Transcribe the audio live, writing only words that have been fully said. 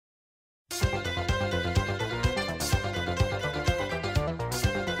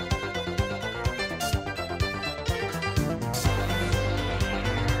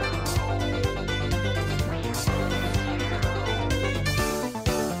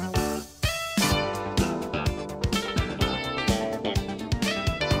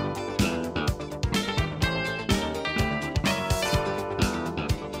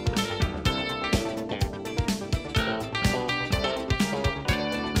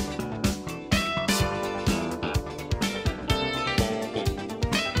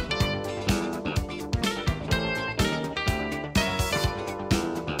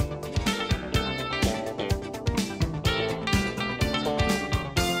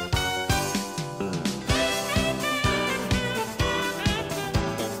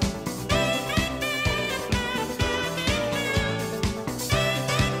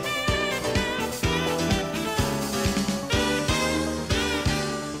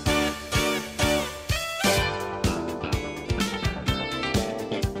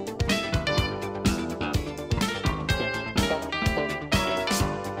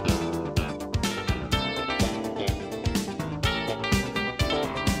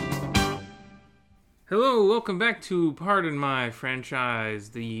Hello, welcome back to Pardon My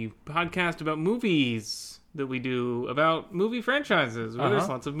Franchise, the podcast about movies that we do about movie franchises, where there's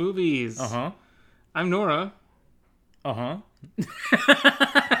lots of movies. I'm Nora. I'm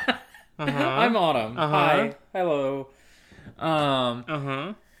Autumn. Hi. Hello.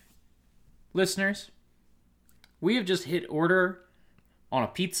 Listeners, we have just hit order on a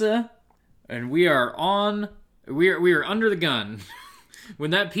pizza, and we are under the gun.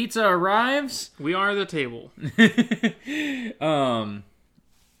 When that pizza arrives, we are the table.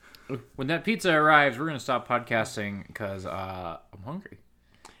 When that pizza arrives, we're going to stop podcasting because I'm hungry.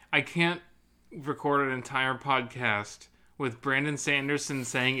 I can't record an entire podcast with Brandon Sanderson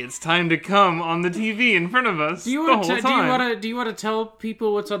saying it's time to come on the TV in front of us the whole time. Do you want to tell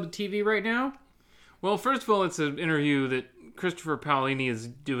people what's on the TV right now? Well, first of all, it's an interview that Christopher Paolini is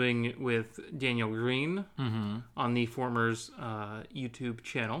doing with Daniel Green on the Formers YouTube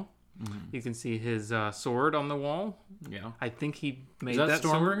channel. You can see his sword on the wall. Yeah, I think he made that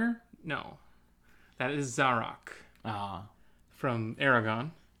Stormbringer? No, that is Zarok from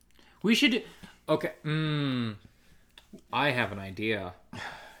Aragon. We should. Okay. I have an idea.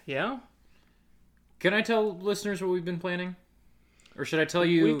 Yeah. Can I tell listeners what we've been planning? Or should I tell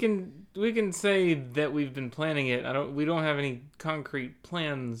you? We can say that we've been planning it. We don't have any concrete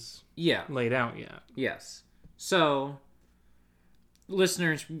plans laid out yet. Yes. So,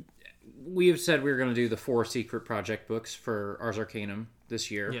 listeners, we have said we were going to do the 4 secret project books for Ars Arcanum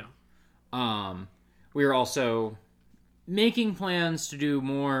this year. Yeah. We are also making plans to do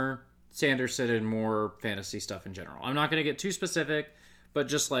more Sanderson and more fantasy stuff in general. I'm not going to get too specific, but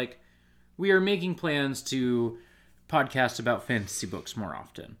just like we are making plans to podcast about fantasy books more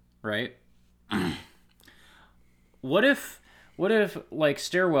often, right? What if like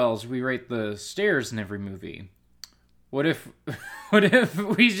stairwells, we rate the stairs in every movie? What if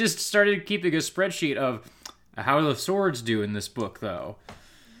we just started keeping a spreadsheet of how the swords do in this book, though?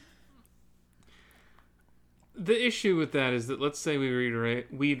 The issue with that is that, let's say we read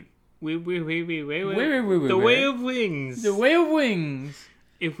The Way of Wings. The Way of Wings.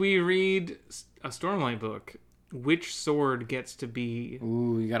 If we read a Stormlight book, which sword gets to be...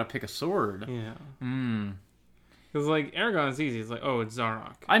 Ooh, you gotta pick a sword. Yeah. Because, like, Aragon's easy. It's like, oh, it's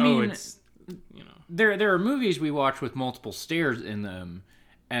Zarok. I mean, it's, you know. There are movies we watch with multiple stairs in them,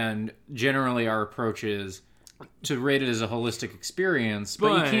 and generally our approach is to rate it as a holistic experience,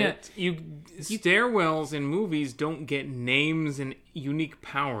 but you can't... Stairwells in movies don't get names and unique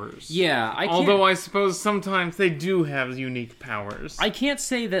powers. Yeah, I can't... Although I suppose sometimes they do have unique powers. I can't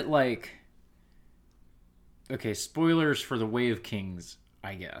say that, like... Okay, spoilers for The Way of Kings,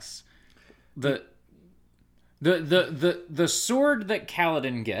 I guess. The sword that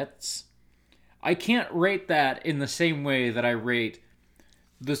Kaladin gets, I can't rate that in the same way that I rate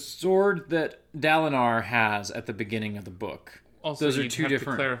the sword that Dalinar has at the beginning of the book. Also, those are two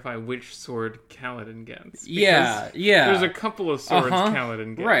different. To clarify which sword Kaladin gets. Yeah. There's a couple of swords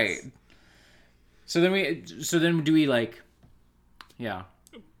Kaladin gets. Right. So then do we like? Yeah.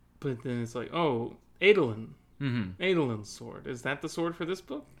 But then it's like, oh, Adolin. Adolin's sword. Is that the sword for this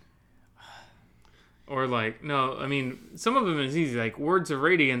book? Or like, no, I mean, some of them is easy. Like, Words of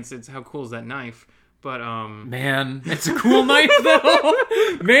Radiance, it's how cool is that knife? But, Man, it's a cool knife, though!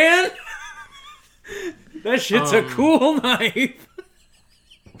 Man! That shit's a cool knife!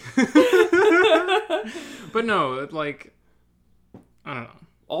 But no, like, I don't know.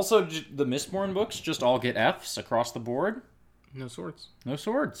 Also, the Mistborn books just all get Fs across the board. No swords. No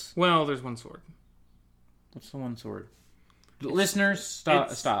swords. Well, there's one sword. What's the one sword? Listeners,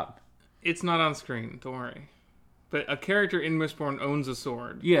 stop. It's not on screen, don't worry. But a character in Mistborn owns a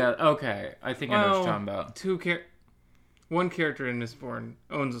sword. Yeah, okay. I think I know what you're talking about. One character in Mistborn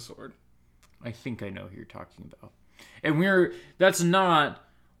owns a sword. I think I know who you're talking about. And that's not...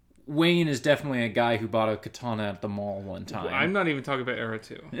 Wayne is definitely a guy who bought a katana at the mall one time. Well, I'm not even talking about Era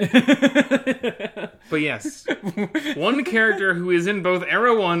 2. But yes, one character who is in both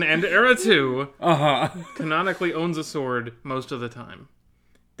Era 1 and Era 2 canonically owns a sword most of the time.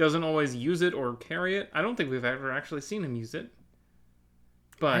 Doesn't always use it or carry it. I don't think we've ever actually seen him use it.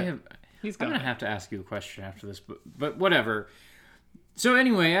 But I'm going to have to ask you a question after this, but whatever. So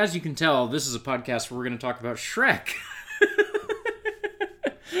anyway, as you can tell, this is a podcast where we're going to talk about Shrek.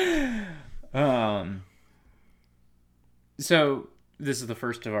 So this is the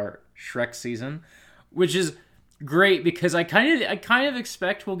first of our Shrek season, which is great because I kind of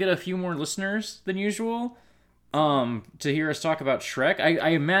expect we'll get a few more listeners than usual to hear us talk about Shrek. I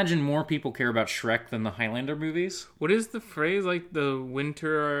imagine more people care about Shrek than the Highlander movies. What is the phrase, like the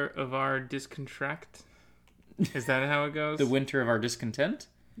winter of our discontract? Is that how it goes? The winter of our discontent?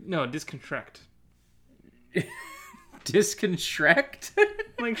 No, discontract. Discontract?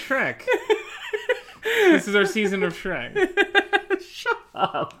 Like Shrek. This is our season of Shrek. Shut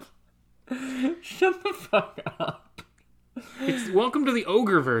up. Shut the fuck up. Welcome to the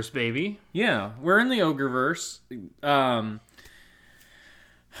Ogreverse, baby. Yeah, we're in the Ogreverse.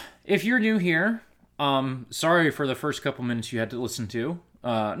 If you're new here, sorry for the first couple minutes you had to listen to.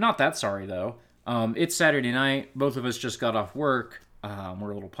 Not that sorry, though. It's Saturday night. Both of us just got off work.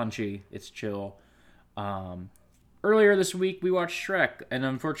 We're a little punchy. It's chill. Earlier this week, we watched Shrek, and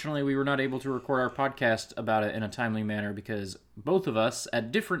unfortunately, we were not able to record our podcast about it in a timely manner because both of us,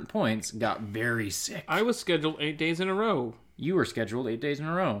 at different points, got very sick. I was scheduled 8 days in a row. You were scheduled 8 days in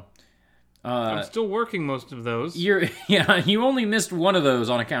a row. I'm still working most of those. You only missed one of those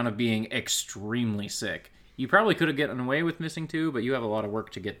on account of being extremely sick. You probably could have gotten away with missing 2, but you have a lot of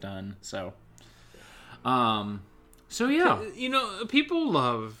work to get done, so... So yeah. You know, people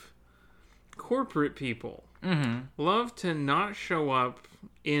love... Corporate people... love to not show up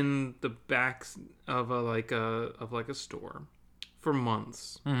in the backs of a store for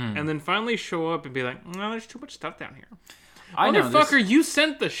months, and then finally show up and be like, "No, there's too much stuff down here." Motherfucker, you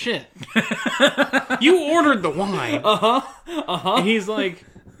sent the shit. You ordered the wine. And he's like,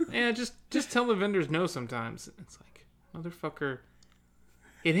 "Yeah, just tell the vendors no." Sometimes it's like, motherfucker,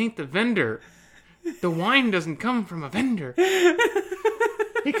 it ain't the vendor. The wine doesn't come from a vendor.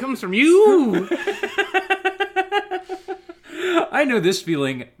 It comes from you. I know this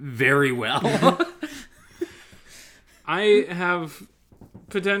feeling very well. I have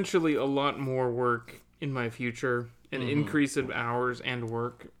potentially a lot more work in my future, an increase of hours and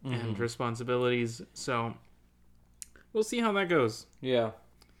work and responsibilities, so we'll see how that goes. Yeah.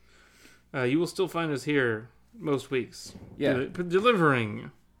 You will still find us here most weeks. Yeah.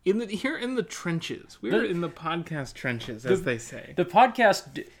 Delivering. Here in the trenches. We're in the podcast trenches, as they say. The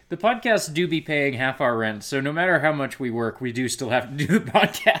podcasts do be paying half our rent, so no matter how much we work, we do still have to do the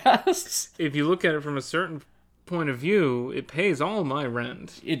podcasts. If you look at it from a certain point of view, it pays all of my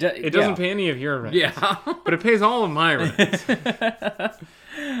rent. It doesn't pay any of your rent. Yeah. But it pays all of my rent.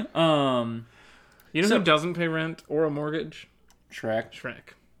 You know who doesn't pay rent or a mortgage? Shrek.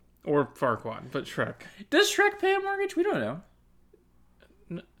 Or Farquaad, but Shrek. Does Shrek pay a mortgage? We don't know.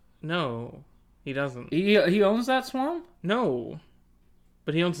 No, he doesn't. He owns that swamp? No,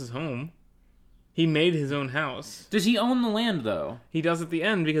 but he owns his home. He made his own house. Does he own the land, though? He does at the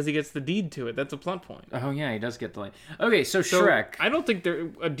end because he gets the deed to it. That's a plot point. Oh, yeah, he does get the land. Okay, so Shrek. I don't think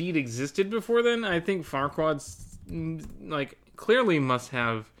a deed existed before then. I think Farquaad's, clearly must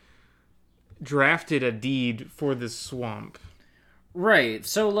have drafted a deed for this swamp. Right,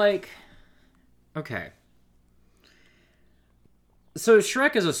 so, okay. So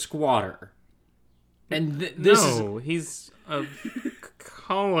Shrek is a squatter. And he's a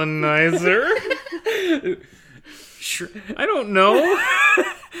colonizer. I don't know.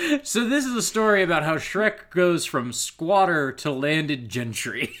 So this is a story about how Shrek goes from squatter to landed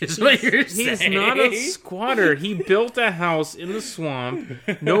gentry, is what you're saying. He's not a squatter. He built a house in the swamp.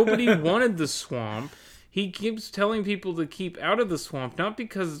 Nobody wanted the swamp. He keeps telling people to keep out of the swamp, not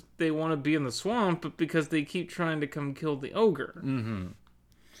because they want to be in the swamp, but because they keep trying to come kill the ogre. Mm-hmm.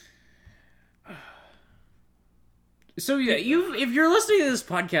 So yeah, if you're listening to this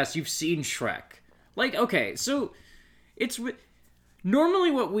podcast, you've seen Shrek. Okay, so it's... Normally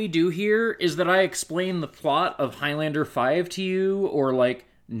what we do here is that I explain the plot of Highlander 5 to you, or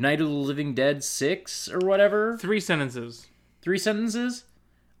Night of the Living Dead 6, or whatever. 3 sentences. 3 sentences?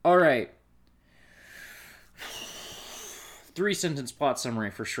 All right. 3-sentence plot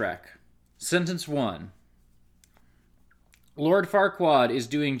summary for Shrek. Sentence 1. Lord Farquaad is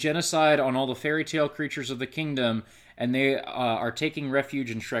doing genocide on all the fairy tale creatures of the kingdom, and they are taking refuge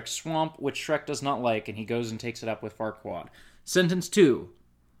in Shrek's swamp, which Shrek does not like, and he goes and takes it up with Farquaad. Sentence 2.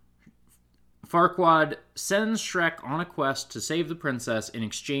 Farquaad sends Shrek on a quest to save the princess in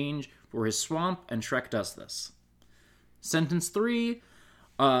exchange for his swamp, and Shrek does this. Sentence 3.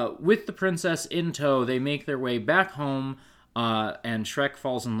 With the princess in tow, they make their way back home, and Shrek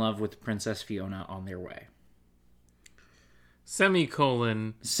falls in love with Princess Fiona on their way.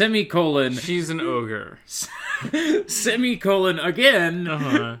 Semicolon. She's an ogre. Semicolon again.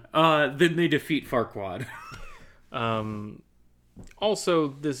 Then they defeat Farquaad. Also,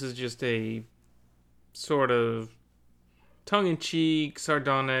 this is just a sort of tongue-in-cheek,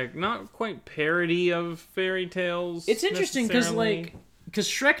 sardonic, not quite parody of fairy tales. It's interesting because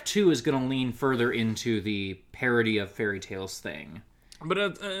Shrek 2 is going to lean further into the parody of fairy tales thing. But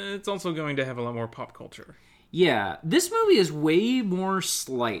it's also going to have a lot more pop culture. Yeah, this movie is way more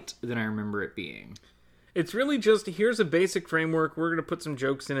slight than I remember it being. It's really just, here's a basic framework, we're going to put some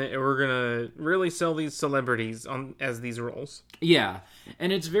jokes in it, and we're going to really sell these celebrities as these roles. Yeah,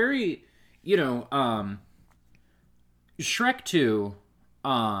 and it's very, Shrek 2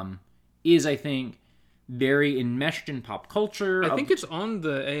 is, I think, very enmeshed in pop culture. I think it's on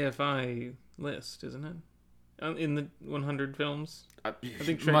the AFI list, isn't it? In the 100 films? I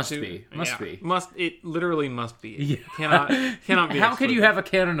think Shrek must 2, be. It literally must be. Yeah. Cannot be. How could you have a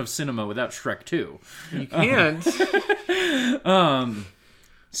canon of cinema without Shrek 2? You can't.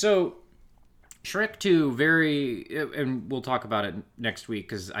 So, Shrek 2, and we'll talk about it next week,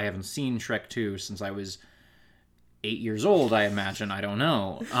 because I haven't seen Shrek 2 since I was 8 years old, I imagine. I don't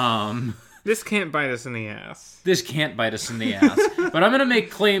know. This can't bite us in the ass. But I'm going to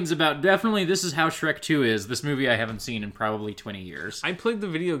make claims about, definitely, this is how Shrek 2 is. This movie I haven't seen in probably 20 years. I played the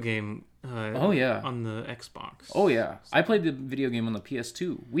video game on the Xbox. Oh, yeah. I played the video game on the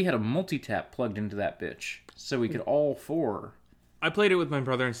PS2. We had a multi-tap plugged into that bitch, so we could all four. I played it with my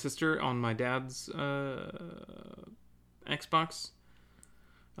brother and sister on my dad's Xbox,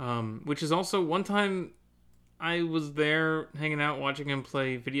 which is also one time I was there hanging out watching him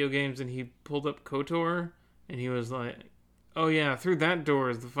play video games, and he pulled up KOTOR, and he was like, oh yeah, through that door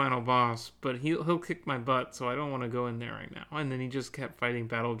is the final boss, but he'll kick my butt, so I don't want to go in there right now. And then he just kept fighting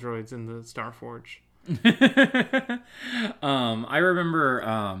battle droids in the Starforge. I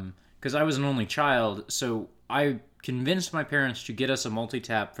remember, because I was an only child, so I convinced my parents to get us a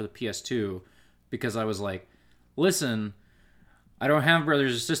multi-tap for the PS2, because I was like, listen, I don't have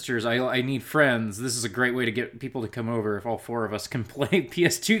brothers or sisters. I need friends. This is a great way to get people to come over if all four of us can play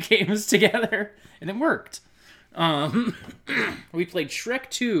PS2 games together. And it worked. We played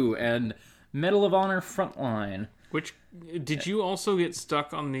Shrek 2 and Medal of Honor Frontline. Which, did you also get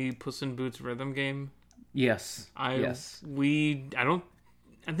stuck on the Puss in Boots rhythm game? Yes. I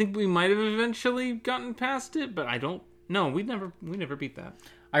think we might have eventually gotten past it, but I don't know. We never beat that.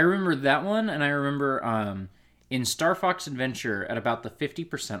 I remember that one, and I remember, in Star Fox Adventure, at about the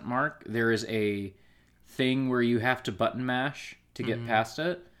 50% mark, there is a thing where you have to button mash to get past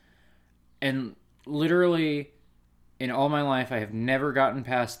it. And literally, in all my life, I have never gotten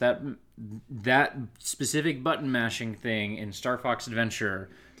past that specific button mashing thing in Star Fox Adventure,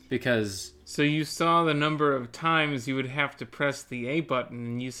 because... So you saw the number of times you would have to press the A button,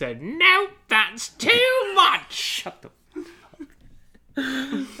 and you said, no, that's too much! Shut the fuck.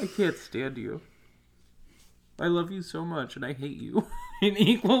 I can't stand you. I love you so much, and I hate you in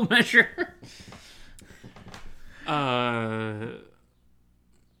equal measure.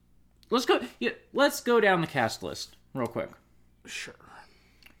 Let's go down the cast list real quick. Sure.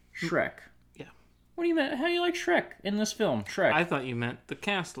 Shrek. Yeah. What do you mean? How do you like Shrek in this film? Shrek. I thought you meant the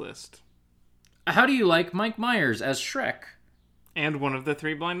cast list. How do you like Mike Myers as Shrek? And one of the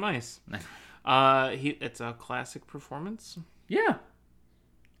three blind mice. It's a classic performance. Yeah.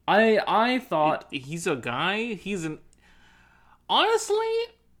 I thought... He's a guy. Honestly,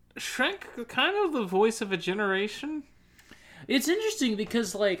 Shrek, kind of the voice of a generation. It's interesting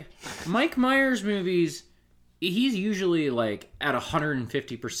because, like, Mike Myers movies, he's usually, like, at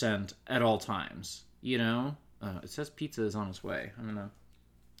 150% at all times, you know? It says pizza is on its way. I'm gonna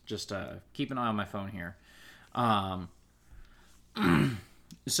just keep an eye on my phone here.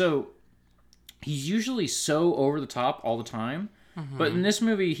 So, he's usually so over the top all the time. But in this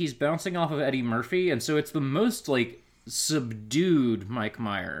movie, he's bouncing off of Eddie Murphy, and so it's the most, like, subdued Mike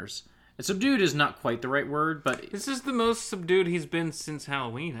Myers. Subdued is not quite the right word, but... This is the most subdued he's been since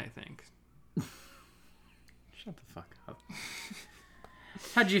Halloween, I think. Shut the fuck up.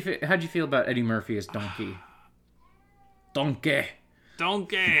 How'd you feel about Eddie Murphy as Donkey? Donkey.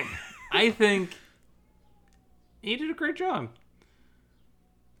 I think he did a great job.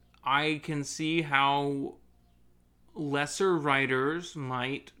 I can see how lesser writers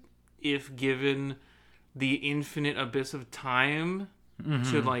might, if given the infinite abyss of time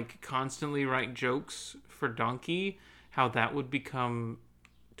to like constantly write jokes for Donkey, how that would become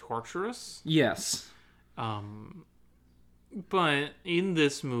torturous. Yes. But in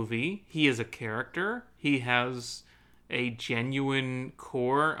this movie, he is a character. He has a genuine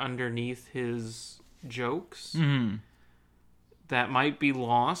core underneath his jokes that might be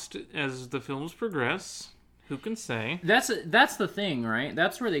lost as the films progress. Who can say? That's the thing, right?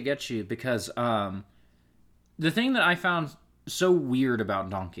 That's where they get you, because the thing that I found so weird about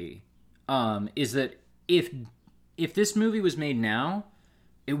Donkey is that if this movie was made now,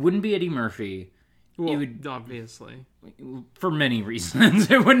 it wouldn't be Eddie Murphy. Well, it would, obviously, for many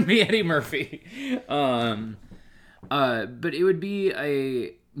reasons, it wouldn't be Eddie Murphy. But it would be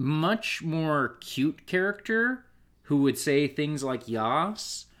a much more cute character who would say things like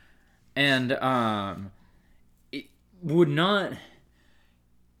 "yas," and it would not.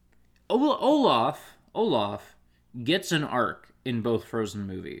 Olaf gets an arc in both Frozen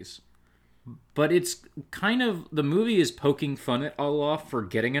movies. But it's kind of, the movie is poking fun at Olaf for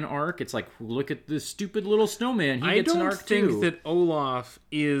getting an arc. It's like, look at this stupid little snowman. He gets an arc too. I don't think that Olaf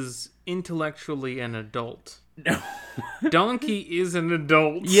is intellectually an adult. No. Donkey is an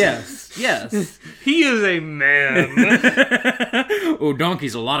adult. Yes. He is a man. Oh,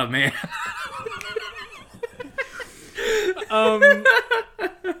 Donkey's a lot of man.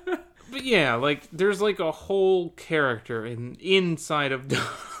 But yeah, like, there's like a whole character inside of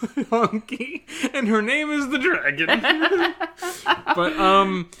Donkey, and her name is the dragon. But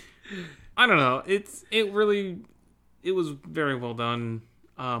I don't know. It was very well done.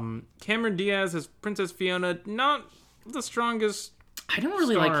 Cameron Diaz as Princess Fiona, not the strongest. I don't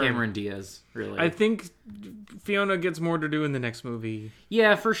really like Cameron Diaz, really. I think Fiona gets more to do in the next movie.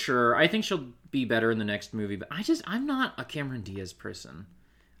 Yeah, for sure. I think she'll be better in the next movie, but I'm not a Cameron Diaz person.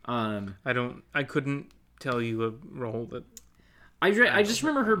 I couldn't tell you a role that I just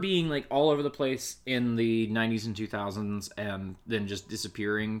remember her being like all over the place in the 90s and 2000s, and then just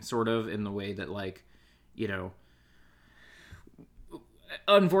disappearing, sort of, in the way that, like, you know,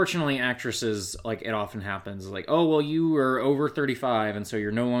 unfortunately actresses, like, it often happens, like, oh, well, you are over 35 and so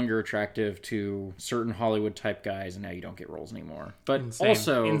you're no longer attractive to certain Hollywood type guys and now you don't get roles anymore. But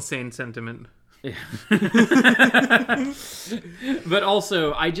insane sentiment. Yeah. But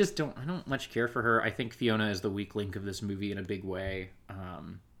also, I don't much care for her. I think Fiona is the weak link of this movie in a big way.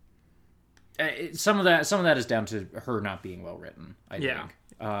 Some of that is down to her not being well written, I think.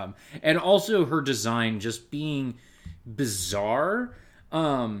 And also her design just being bizarre.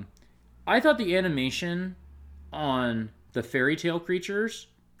 I thought the animation on the fairy tale creatures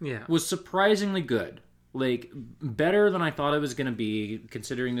was surprisingly good. Like, better than I thought it was going to be,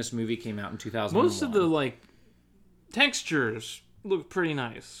 considering this movie came out in 2001. Most of the, like, textures look pretty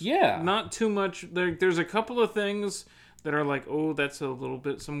nice. Yeah. Not too much. There's a couple of things that are like, oh, that's a little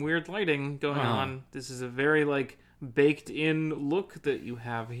bit, some weird lighting going on. This is a very, like, baked-in look that you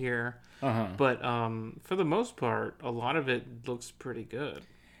have here. But for the most part, a lot of it looks pretty good.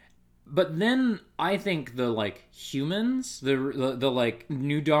 But then I think the, like, humans, the like,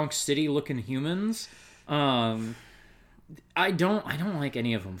 New Donk City looking humans, I don't like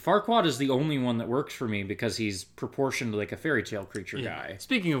any of them. Farquaad is the only one that works for me because he's proportioned like a fairy tale creature guy.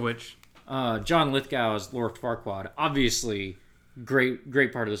 Speaking of which, John Lithgow as Lord Farquaad, obviously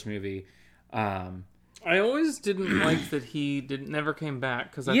great part of this movie. I always didn't like that he never came back,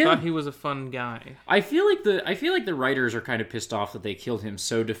 because I thought he was a fun guy. I feel like the writers are kind of pissed off that they killed him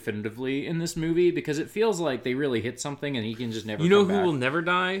so definitively in this movie, because it feels like they really hit something and he can just never come back. You know who will never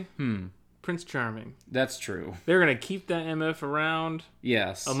die? Prince Charming. That's true. They're going to keep that MF around.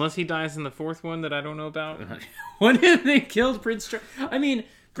 Yes. Unless he dies in the fourth one that I don't know about. What if they killed Prince Charming? I mean,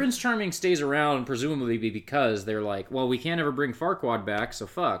 Prince Charming stays around presumably because they're like, well, we can't ever bring Farquaad back, so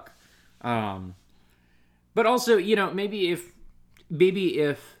fuck. But also, you know, maybe if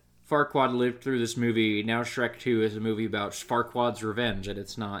Farquaad lived through this movie, now Shrek 2 is a movie about Farquaad's revenge, and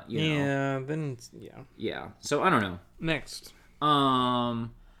it's not, you know. Yeah, then, Yeah, so I don't know. Next.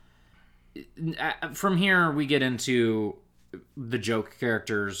 From here, we get into the joke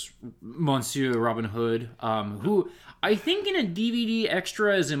characters, Monsieur Robin Hood, who I think in a DVD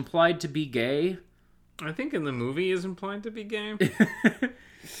extra is implied to be gay. I think in the movie is implied to be gay.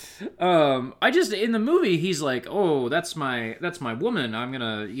 In the movie he's like, oh, that's my woman. I'm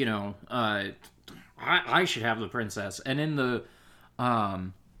gonna, you know, I should have the princess. And in the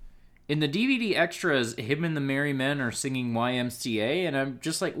DVD extras, him and the Merry Men are singing YMCA, and I'm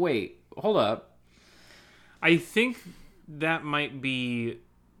just like, wait, hold up. I think that might be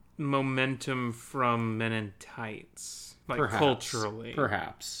momentum from Men in Tights, like culturally.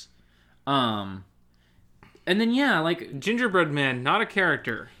 Perhaps. And then, like... Gingerbread Man, not a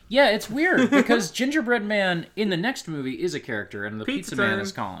character. Yeah, it's weird, because Gingerbread Man in the next movie is a character, and the Pizza Man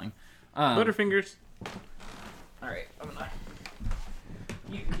is calling. Butterfingers. Alright,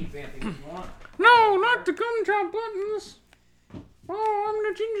 you can keep vamping if you want. No, not the gumdrop buttons! Oh, I'm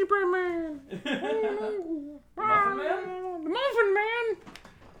the Gingerbread Man! The Muffin Man? The Muffin Man!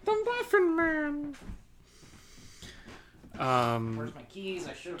 The Muffin Man! Where's my keys?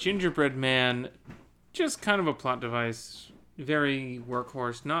 I should have... Gingerbread Man, just kind of a plot device. Very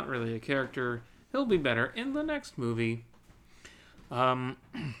workhorse, not really a character. He'll be better in the next movie.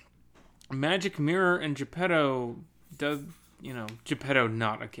 Magic Mirror and Geppetto Geppetto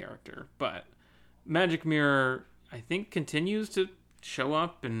not a character, but Magic Mirror, I think, continues to show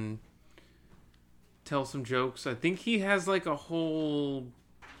up and tell some jokes. I think he has like a whole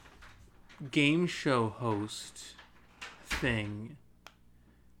game show host thing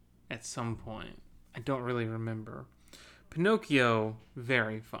at some point. I don't really remember. Pinocchio,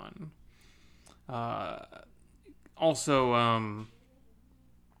 very fun. Also,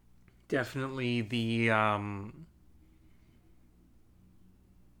 definitely the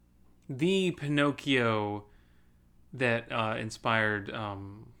Pinocchio that inspired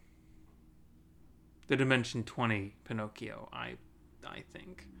the Dimension 20 Pinocchio, I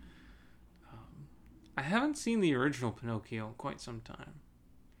think. I haven't seen the original Pinocchio in quite some time,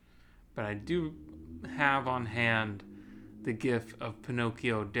 but I do have on hand the gif of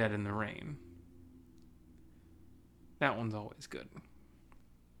Pinocchio dead in the rain. That one's always good.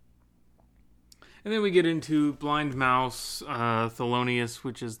 And then we get into Blind Mouse, Thelonious,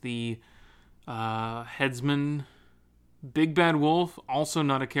 which is the headsman. Big Bad Wolf, also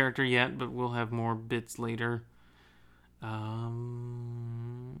not a character yet, but we'll have more bits later.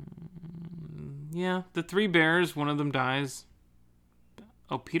 Yeah, the three bears, one of them dies.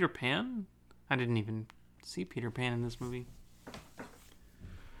 Oh, Peter Pan? I didn't even see Peter Pan in this movie.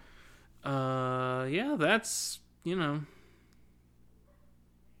 Yeah, that's,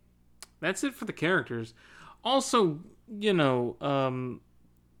 that's it for the characters. Also,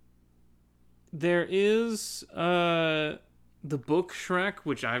 there is the book Shrek,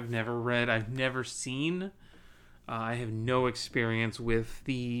 which I've never read, I've never seen. I have no experience with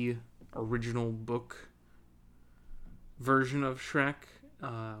the original book version of Shrek.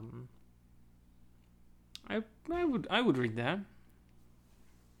 I would read that,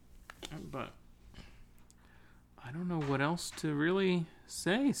 but I don't know what else to really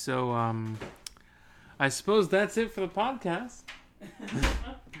say. So I suppose that's it for the podcast.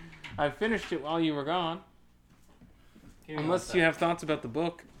 I finished it while you were gone. Unless you have thoughts about the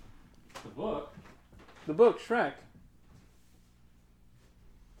book. The book? The book, Shrek.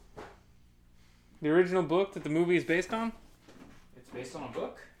 The original book that the movie is based on? It's based on a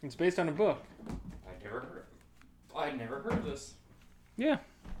book? It's based on a book. I'd never heard of this. Yeah.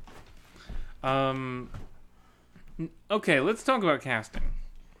 Okay, let's talk about casting.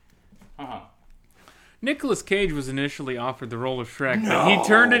 Uh-huh. Nicolas Cage was initially offered the role of Shrek, but he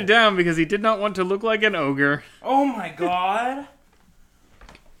turned it down because he did not want to look like an ogre. Oh my god!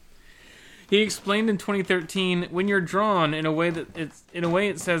 He explained in 2013, "When you're drawn in a way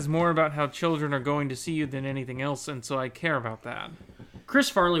it says more about how children are going to see you than anything else, and so I care about that." Chris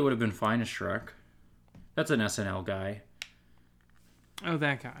Farley would have been fine as Shrek. That's an SNL guy. Oh,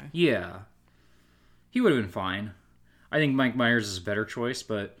 that guy. Yeah. He would have been fine. I think Mike Myers is a better choice,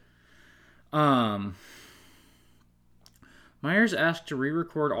 but Myers asked to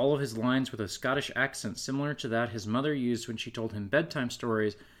re-record all of his lines with a Scottish accent similar to that his mother used when she told him bedtime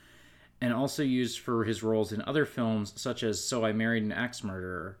stories, and also used for his roles in other films such as So I Married an Axe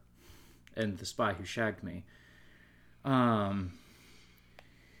Murderer and The Spy Who Shagged Me.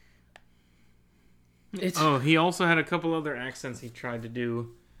 He also had a couple other accents he tried to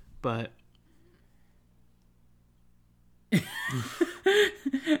do, but...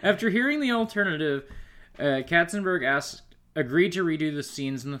 After hearing the alternative, Katzenberg agreed to redo the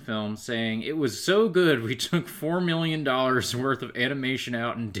scenes in the film, saying, "It was so good we took $4 million worth of animation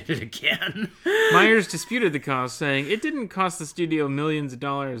out and did it again." Myers disputed the cost, saying, "It didn't cost the studio millions of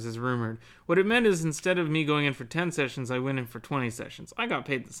dollars as rumored. What it meant is instead of me going in for 10 sessions, I went in for 20 sessions. I got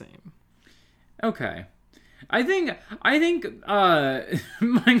paid the same." Okay. I think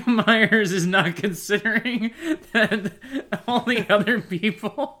Michael Myers is not considering that all the other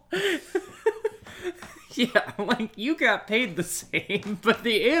people Yeah, like, you got paid the same, but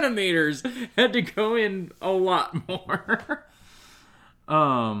the animators had to go in a lot more.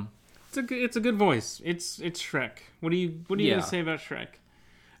 It's a good voice. It's Shrek. What are you gonna say about Shrek?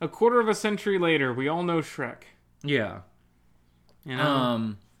 A quarter of a century later, we all know Shrek. Yeah. You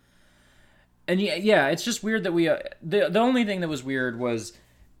know? And yeah, it's just weird that we... the only thing that was weird was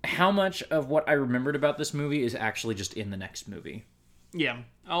how much of what I remembered about this movie is actually just in the next movie. Yeah.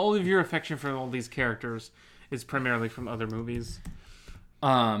 All of your affection for all these characters is primarily from other movies.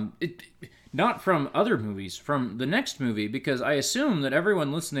 Not from other movies, from the next movie, because I assume that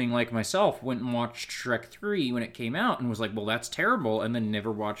everyone listening, like myself, went and watched Shrek 3 when it came out and was like, well, that's terrible, and then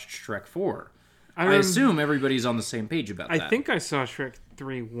never watched Shrek 4. I assume everybody's on the same page about that. I think I saw Shrek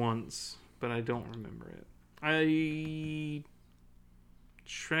 3 once, but I don't remember it.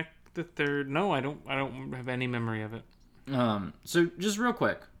 Shrek the Third... No, I don't have any memory of it. So, just real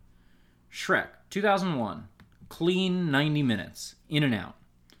quick. Shrek, 2001. Clean 90 minutes. In and out.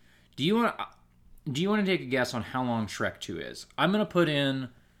 Do you want to take a guess on how long Shrek 2 is? I'm going to put in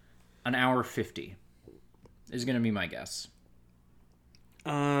an hour 50. Is going to be my guess.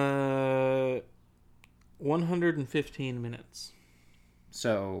 115 minutes.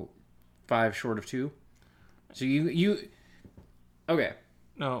 So 5 short of 2. So you okay.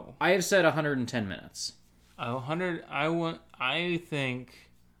 No. I have said 110 minutes. 100 I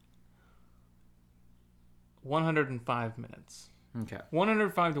think 105 minutes. Okay.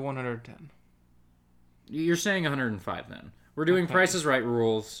 105 to 110. You're saying 105 then. We're doing Price is Right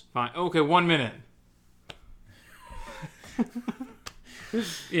rules. Fine. Okay, 1 minute.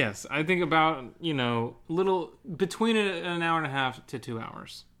 Yes, I think about, little between an hour and a half to 2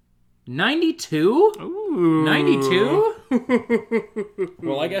 hours. 92? Ooh. 92?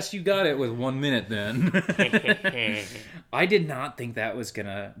 Well, I guess you got it with 1 minute then. I did not think that was going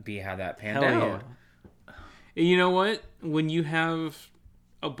to be how that panned out. Yeah. You know what? When you have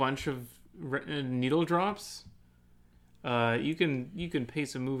a bunch of needle drops, you can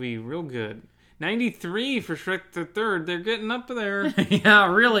pace a movie real good. 93 for Shrek the Third. They're getting up there.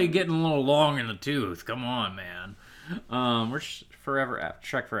 Yeah, really getting a little long in the tooth. Come on, man. We're Shrek Forever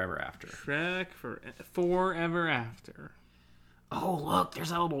After. Shrek Forever After. Oh, look, there's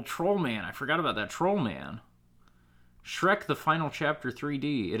that little troll man. I forgot about that troll man. Shrek the Final Chapter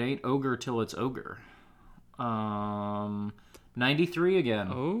 3D. It ain't ogre till it's ogre. 93 again.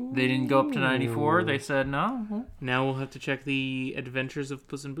 Oh. They didn't go up to 94. They said no. Now we'll have to check the Adventures of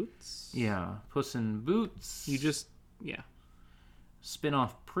Puss in Boots. Yeah, Puss in Boots.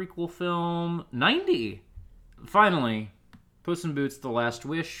 Spin-off prequel film. 90. Finally, Puss in Boots: The Last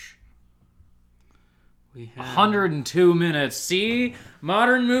Wish. We have 102 minutes. See?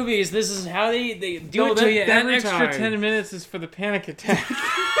 Modern movies, this is how they do it to you every extra time. 10 minutes is for the panic attack.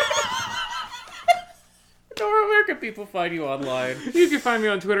 Nora, where can people find you online? You can find me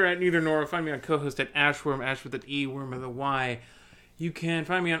on Twitter at Neither Nora. Find me on co-host at Ashworm, Ash with an E, Worm with a Y. You can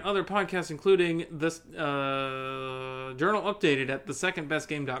find me on other podcasts, including this Journal Updated at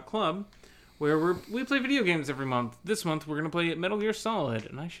thesecondbestgame.club, where we play video games every month. This month, we're going to play Metal Gear Solid,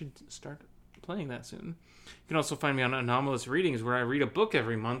 and I should start playing that soon. You can also find me on Anomalous Readings, where I read a book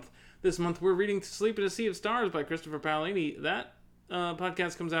every month. This month, we're reading Sleep in a Sea of Stars by Christopher Paolini. That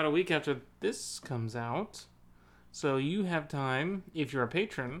podcast comes out a week after this comes out. So you have time, if you're a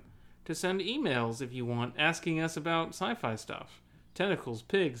patron, to send emails if you want, asking us about sci-fi stuff. Tentacles,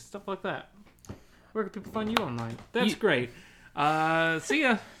 pigs, stuff like that. Where can people find you online? That's great. See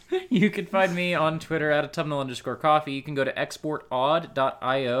ya. You can find me on Twitter at @autumnal_coffee. You can go to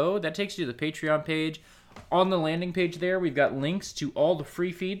exportodd.io. That takes you to the Patreon page. On the landing page there, we've got links to all the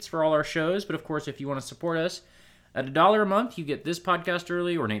free feeds for all our shows. But of course, if you want to support us, at $1 a month, you get this podcast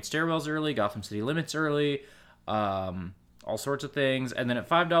early, Ornate Stairwells early, Gotham City Limits early, all sorts of things. And then at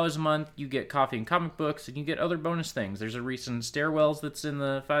 $5 a month, you get coffee and comic books, and you get other bonus things. There's a recent Stairwells that's in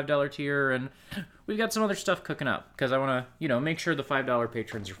the $5 tier, and we've got some other stuff cooking up, because I want to, make sure the $5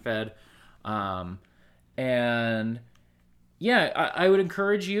 patrons are fed. And yeah, I would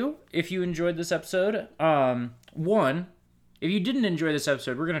encourage you, if you enjoyed this episode, one, if you didn't enjoy this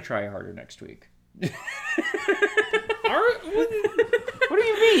episode, we're going to try harder next week. What do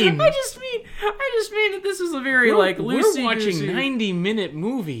you mean? I just mean that this was a very we're loosey-goosey. watching 90-minute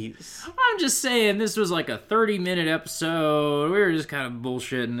movies. I'm just saying this was like a 30-minute episode. We were just kind of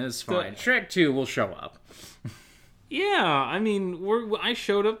bullshitting. It's fine. Shrek 2 will show up. Yeah, I mean, I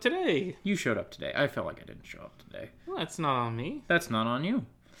showed up today. You showed up today. I felt like I didn't show up today. Well, that's not on me. That's not on you.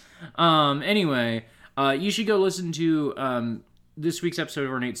 Anyway, you should go listen to this week's episode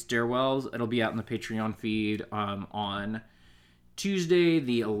of Ornate Stairwells. It'll be out in the Patreon feed on Tuesday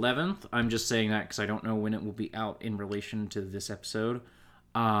the 11th. I'm just saying that because I don't know when it will be out in relation to this episode.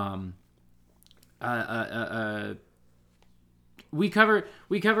 We covered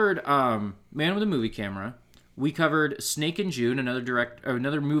Man with a Movie Camera. We covered Snake in June,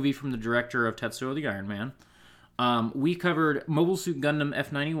 another movie from the director of Tetsuo the Iron Man. We covered Mobile Suit Gundam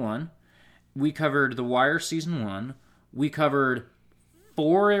F91. We covered The Wire Season 1. We covered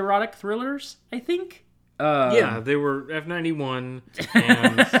 4 erotic thrillers, I think. Yeah, they were F91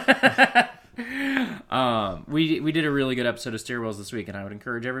 and... we did a really good episode of Stairwells this week, and I would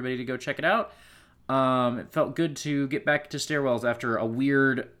encourage everybody to go check it out. It felt good to get back to Stairwells after a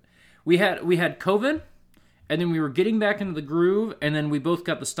weird... We had COVID, and then we were getting back into the groove, and then we both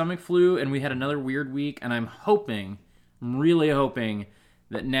got the stomach flu, and we had another weird week, and I'm really hoping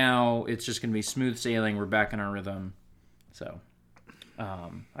that now it's just going to be smooth sailing. We're back in our rhythm. So,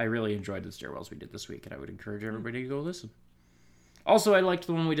 I really enjoyed the Stairwells we did this week, and I would encourage everybody to go listen. Also, I liked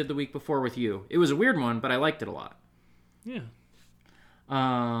the one we did the week before with you. It was a weird one, but I liked it a lot. Yeah.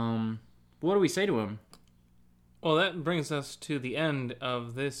 What do we say to him? Well, that brings us to the end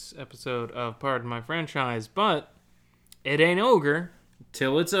of this episode of Pardon My Franchise, but it ain't ogre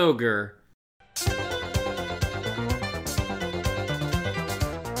till it's ogre.